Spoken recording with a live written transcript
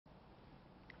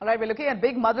All right, we're looking at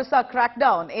big madrasa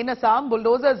crackdown in Assam.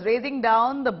 Bulldozers raising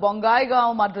down the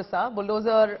Bongaigaon madrasa,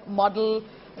 bulldozer model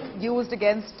used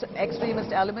against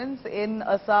extremist elements in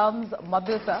Assam's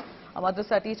madrasa. A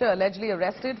madrasa teacher allegedly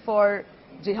arrested for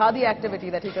jihadi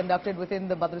activity that he conducted within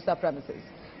the madrasa premises.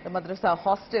 The madrasa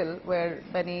hostel where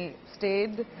many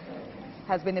stayed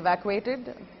has been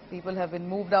evacuated. People have been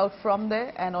moved out from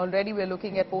there, and already we're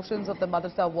looking at portions of the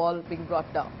madrasa wall being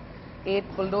brought down. 8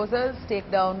 bulldozers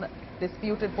take down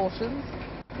disputed portions.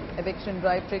 Eviction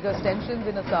drive triggers tensions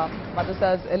in Assam.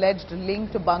 Madrasa's alleged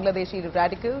link to Bangladeshi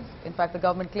radicals. In fact, the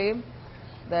government claimed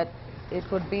that it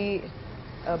could be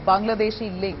a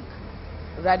Bangladeshi link,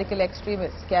 radical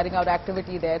extremists carrying out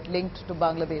activity there linked to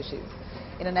Bangladeshis.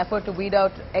 In an effort to weed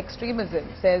out extremism,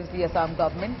 says the Assam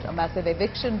government, a massive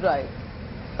eviction drive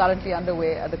currently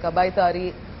underway at the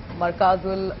Kabaitari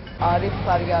Markazul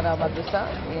Arif-U-Kariyana Madarsa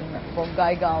in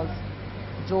Bongaigaon's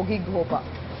Jogi Ghopa.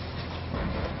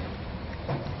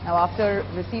 Now, after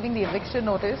receiving the eviction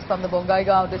notice from the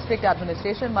Bongaigaon district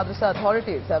administration, madrasa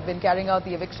authorities have been carrying out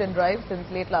the eviction drive since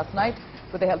late last night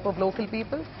with the help of local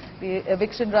people. The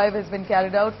eviction drive has been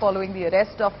carried out following the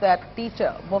arrest of that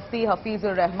teacher, Mufti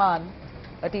Hafizur Rahman,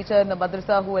 a teacher in the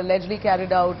madrasa who allegedly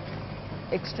carried out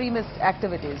extremist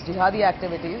activities, jihadi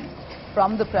activities,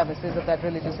 from the premises of that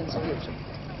religious institution.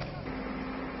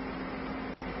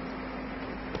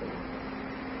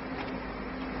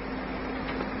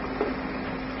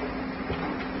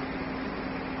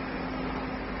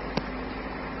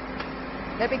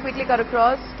 Let me quickly cut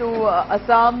across to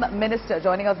Assam Minister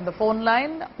joining us on the phone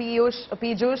line, Piyush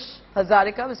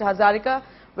Hazarika. Mr. Hazarika,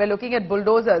 we're looking at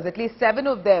bulldozers, at least 7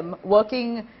 of them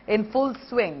working in full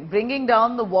swing, bringing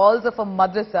down the walls of a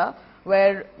madrasa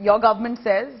where your government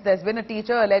says there's been a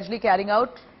teacher allegedly carrying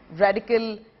out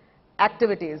radical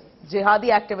activities,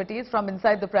 jihadi activities from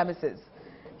inside the premises.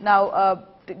 Now,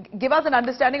 give us an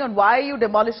understanding on why are you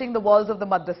demolishing the walls of the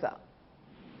madrasa?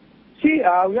 See,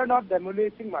 we are not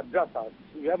demolishing madrasas.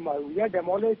 We are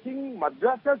demolishing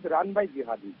madrasas run by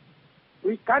jihadis.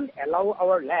 We can't allow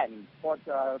our land to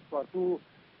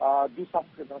do such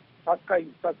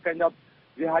kind of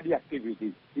jihadi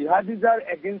activities. Jihadis are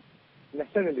against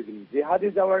nationalism.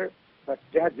 Jihadis are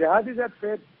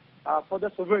threat for the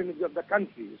sovereignty of the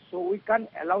country. So we can't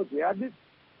allow jihadis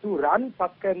to run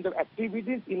such kind of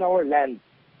activities in our land.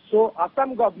 So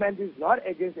Assam government is not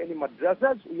against any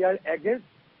madrasas. We are against.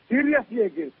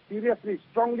 Seriously,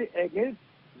 strongly against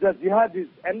the jihadis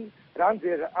and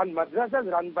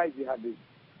madrasas run by jihadis.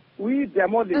 We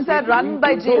demolish. Is that run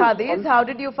by jihadis? How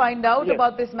did you find out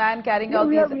about this man carrying out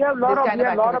these kind of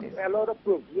activities? A lot of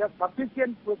proofs. We have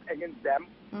sufficient proof against them.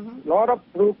 Lot of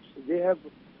proofs. They have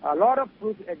a lot of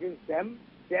proof against them.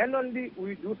 Then only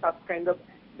we do such kind of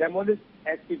demolished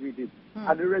activities.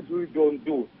 Otherwise, we don't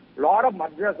do. Lot of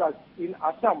madrasas in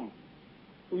Assam.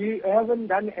 We haven't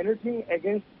done anything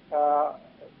against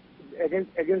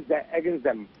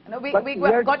them. No, we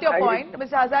got your point.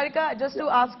 Mr. Hazarika, just to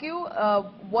ask you,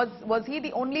 was he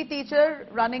the only teacher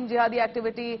running jihadi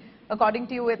activity according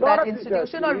to you at that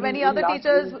institution, or many other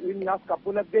teachers? In last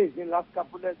couple of days, you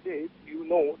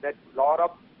know that lot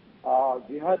of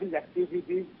jihadi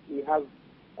activities we have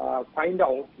find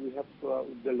out. We have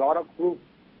a lot of proof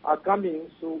are coming.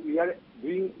 So we are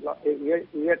doing.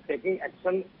 We are taking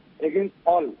action against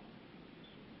all.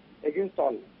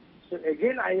 So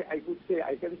again, I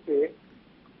can say,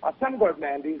 Assam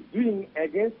government is doing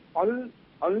against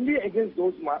only against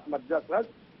those madrasas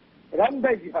run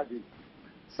by jihadis.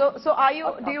 So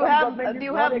do you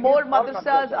have more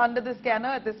madrasas under the scanner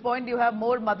at this point? Do you have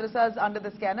more madrasas under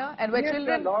the scanner? And were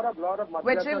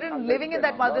children living in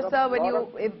that madrasa when you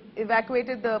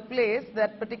evacuated the place,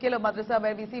 that particular madrasa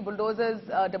where we see bulldozers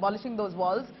demolishing those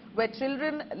walls, were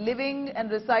children living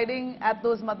and residing at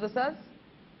those madrasas?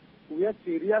 We are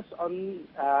serious on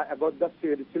about the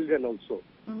children also.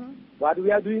 What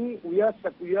we are doing, we are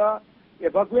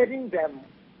evacuating them.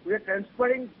 We are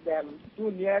transferring them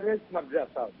to nearest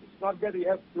madrasa. It's not that we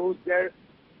have closed their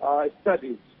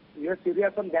studies. We are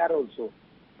serious on that also.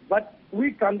 But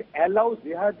we can't allow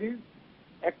jihadis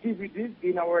activities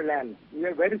in our land. We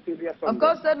are very serious on that. Of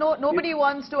course, sir, nobody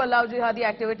wants to allow jihadi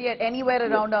activity at anywhere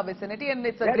around our vicinity, and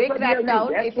it's a great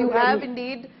crackdown. If you have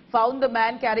indeed found the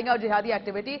man carrying out jihadi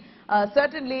activity,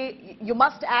 certainly you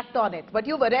must act on it. But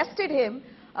you've arrested him.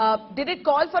 Did it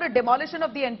call for a demolition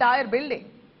of the entire building?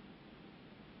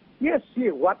 Yes, see,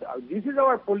 this is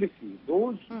our policy.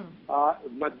 Those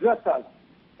madrasas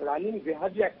running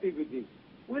jihadi activities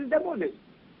will demolish.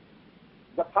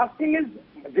 The first thing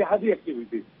is jihadi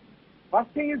activities.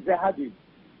 First thing is jihadi.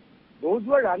 Those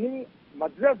who are running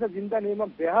madrasas in the name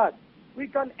of jihad, we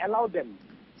can't allow them.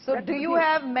 So That's do the you thing.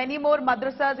 have many more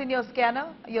madrasas in your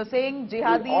scanner? You're saying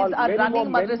jihadis are Many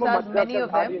running more madrasas, many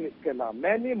of are them? in scanner.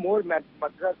 Many more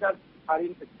madrasas are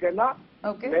in scanner.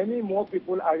 Okay. Many more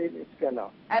people are in scanner.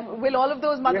 And will all of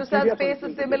those We are madrasas serious face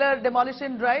on a this. similar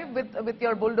demolition drive with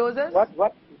your bulldozers?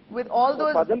 What? With all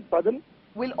those, Pardon?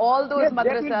 will all those Yes, that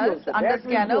will be madrasas also. under That will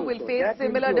be scanner will also. face That will be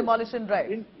similar also. demolition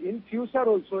drive? In future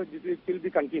also, it will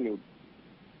be continued.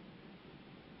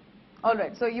 All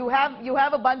right. So you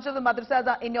have a bunch of the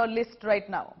madrasas in your list right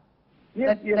now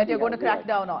that you're going to crack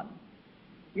down on.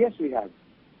 Yes, we have.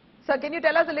 Sir, can you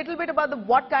tell us a little bit about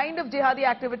what kind of jihadi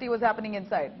activity was happening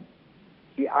inside?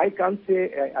 See, I can't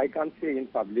say in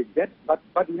public that, but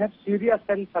we have serious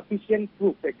and sufficient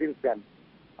proof against them.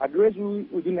 Otherwise, we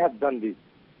wouldn't have done this.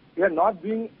 We are not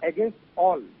doing against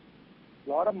all.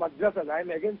 Lot of madrasas, I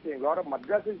am again saying, lot of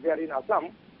madrasas there in Assam.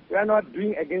 We are not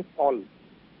doing against all.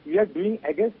 We are doing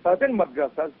against certain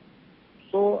madrasas.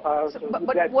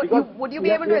 Would you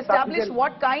be able to establish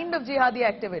what kind of jihadi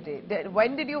activity?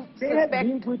 When did you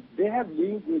suspect? They have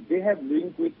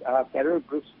linked with terror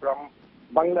groups from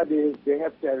Bangladesh. They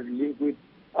have linked with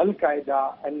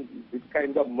al-qaeda and this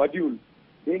kind of module.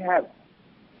 They have.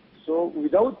 So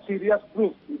without serious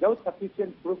proof, without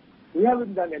sufficient proof, we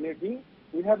haven't done anything.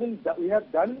 We have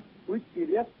done with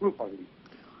serious proof only.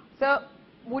 Sir,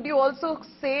 would you also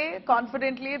say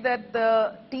confidently that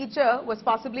the teacher was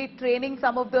possibly training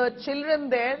some of the children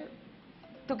there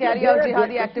to carry out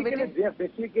jihadi activity?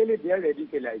 Basically, they are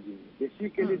radicalizing. They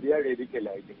are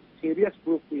radicalizing. Serious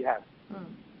proof we have.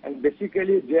 And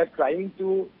basically, they are trying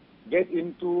to get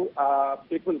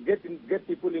people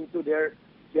into their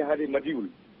jihadi module.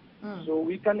 So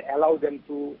we can allow them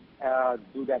to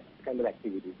do that kind of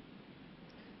activity.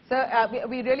 Sir,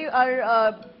 we really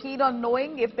are keen on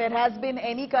knowing if there has been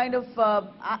any kind of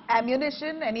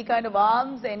ammunition, any kind of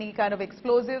arms, any kind of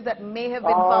explosives that may have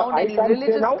been found, any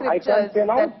religious scriptures. I can't say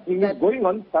now. Thing is going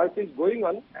on, search is going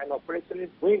on, and operation is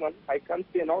going on. I can't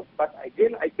say now, but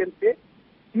again I can say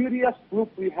serious proof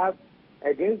we have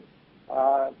against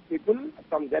people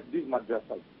from these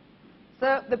madrasas.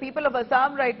 Sir, the people of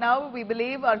Assam right now, we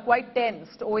believe, are quite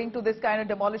tensed owing to this kind of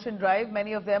demolition drive.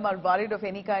 Many of them are worried of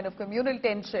any kind of communal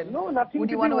tension. No, nothing Would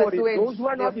to you be want to worried. assuage Those who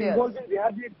are not their fears? involved in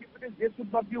jihadi activities, they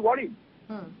should not be worried.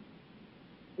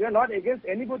 We are not against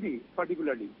anybody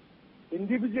particularly.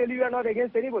 Individually, we are not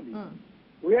against anybody.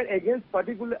 We are against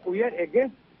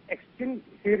extreme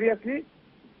seriously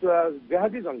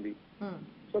jihadis only.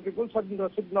 So people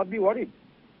should not be worried.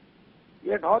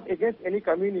 We are not against any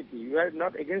community. We are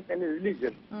not against any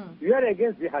religion. We are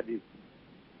against jihadis.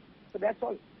 So that's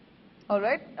all. All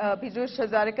right. Piyush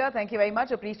Hazarika, thank you very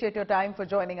much. Appreciate your time for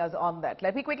joining us on that.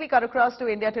 Let me quickly cut across to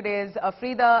India Today's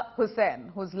Afrida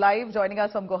Hussain, who's live joining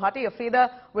us from Guwahati. Afrida,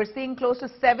 we're seeing close to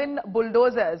 7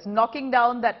 bulldozers knocking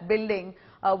down that building,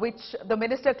 which the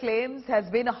minister claims has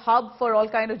been a hub for all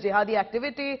kind of jihadi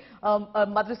activity. A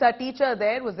madrasa teacher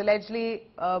there was allegedly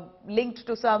linked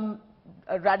to some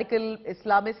radical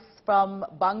Islamists from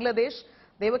Bangladesh.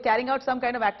 They were carrying out some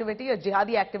kind of activity, a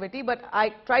jihadi activity, but I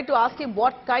tried to ask him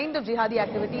what kind of jihadi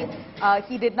activity.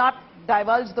 He did not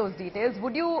divulge those details.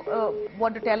 Would you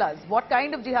want to tell us what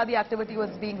kind of jihadi activity was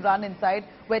being run inside,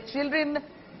 where children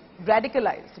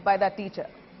radicalized by that teacher?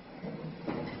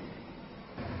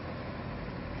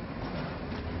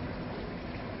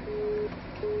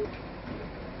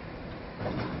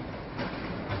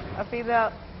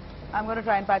 Afrida, I'm going to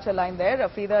try and patch a line there.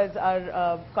 Afrida is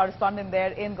our correspondent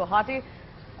there in Guwahati.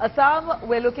 Assam,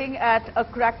 we're looking at a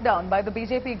crackdown by the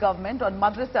BJP government on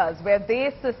madrasas where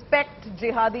they suspect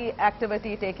jihadi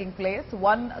activity taking place.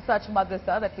 One such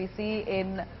madrasa that we see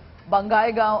in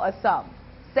Bongaigaon, Assam.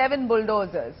 7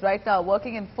 bulldozers right now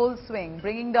working in full swing,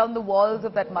 bringing down the walls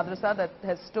of that madrasa that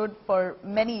has stood for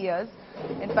many years.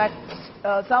 In fact,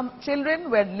 some children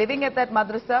were living at that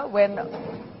madrasa when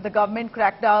the government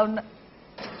cracked down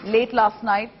late last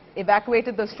night,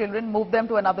 evacuated those children, moved them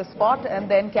to another spot, and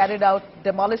then carried out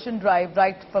demolition drive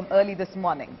right from early this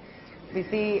morning. We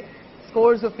see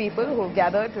scores of people who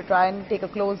gathered to try and take a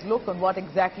close look on what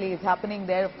exactly is happening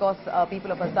there. Of course,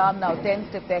 people of Assam now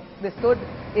tensed if this could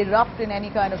erupt in any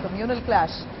kind of communal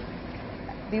clash.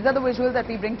 These are the visuals that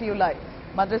we bring to you live.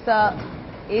 Madrasa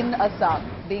in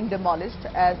Assam being demolished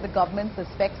as the government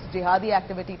suspects jihadi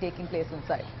activity taking place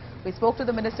inside. We spoke to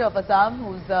the Minister of Assam,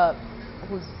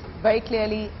 who's very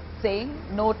clearly saying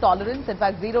no tolerance, in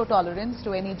fact zero tolerance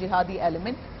to any jihadi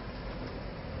element.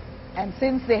 And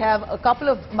since they have a couple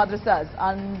of madrasas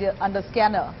under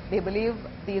scanner, they believe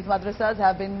these madrasas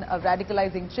have been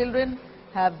radicalizing children,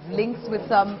 have links with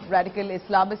some radical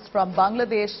Islamists from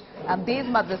Bangladesh, and these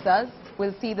madrasas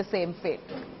will see the same fate.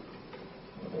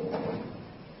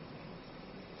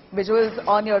 visuals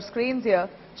on your screens here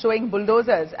showing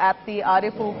bulldozers at the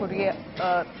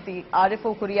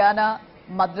Arif-U-Kariyana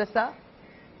madrasa.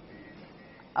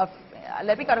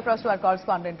 Let me cut across to our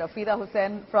correspondent, Afida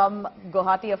Hussain from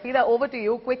Guwahati. Afida, over to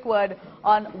you. Quick word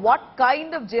on what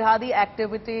kind of jihadi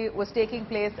activity was taking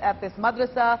place at this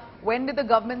madrasa. When did the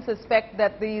government suspect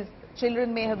that these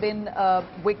children may have been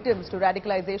victims to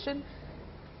radicalization?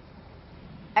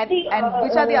 And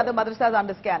which are the other madrasas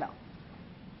under scanner?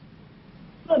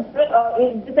 So,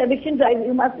 in this eviction drive,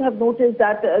 you must have noticed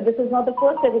that this is not the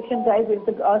first eviction drive which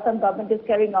the Assam government is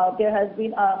carrying out. There has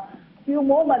been a few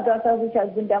more madrasas which has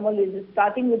been demolished,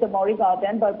 starting with the Bongaigaon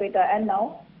and Barpeta, and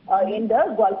now in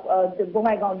the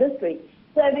Bongaigaon district.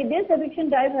 So this eviction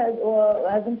drive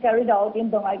has been carried out in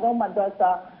Bongaigaon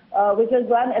madrasa, which was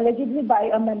run allegedly by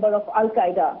a member of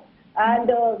al-qaeda. And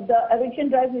the eviction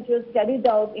drive which was carried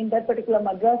out in that particular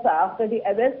madrasa after the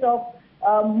arrest of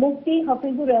Mufti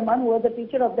Hafizur-Rahman, who was the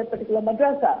teacher of that particular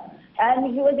madrasa.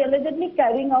 And he was allegedly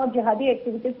carrying out jihadi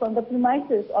activities from the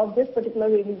premises of this particular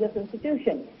religious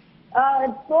institution.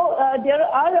 There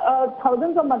are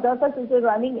thousands of madrasas which are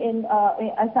running in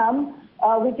Assam,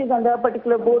 which is under a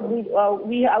particular board.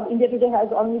 We have, India Today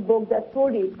has only broke that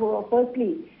story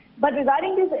firstly. But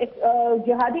regarding these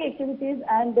jihadi activities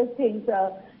and these things,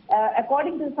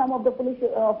 according to some of the police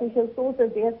official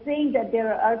sources, they are saying that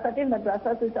there are certain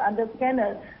madrasas which are under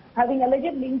scanner having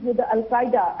alleged links with the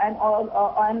al-qaeda and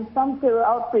some terror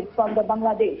outfits from the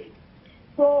Bangladesh.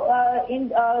 So in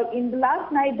the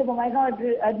last night, the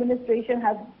Bongaigaon administration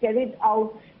has carried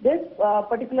out this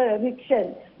particular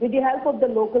eviction with the help of the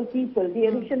local people. The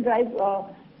eviction drive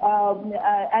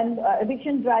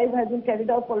eviction drive has been carried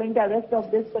out following the arrest of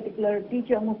this particular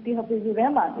teacher, Mufti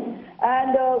Hafizur-Rahman.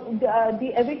 And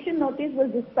the eviction notice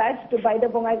was dispatched by the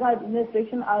Bongaigaon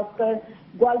administration after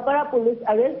Gwalpara police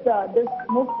arrest this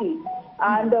Mufti.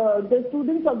 And the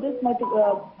students of this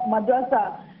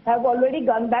madrasa have already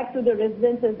gone back to the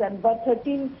residences, but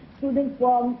 13 students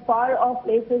from far off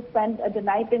places spent the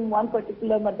night in one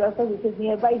particular madrasa which is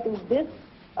nearby to this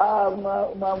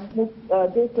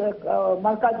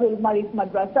Markazul Marif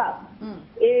madrasa.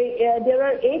 There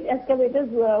are 8 excavators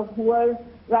who are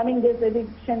running this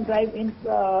eviction drive in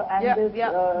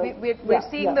we're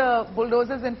seeing the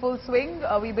bulldozers in full swing.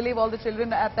 We believe all the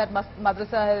children at that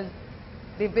madrasa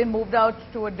they've been moved out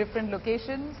to a different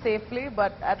location safely,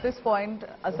 but at this point,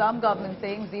 Assam government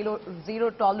saying zero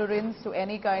tolerance to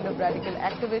any kind of radical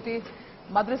activity.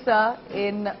 Madrasa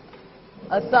in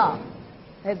Assam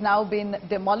has now been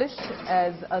demolished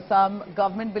as Assam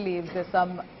government believes there's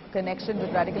some connection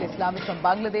with radical Islamists from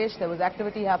Bangladesh. There was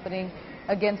activity happening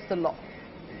against the law.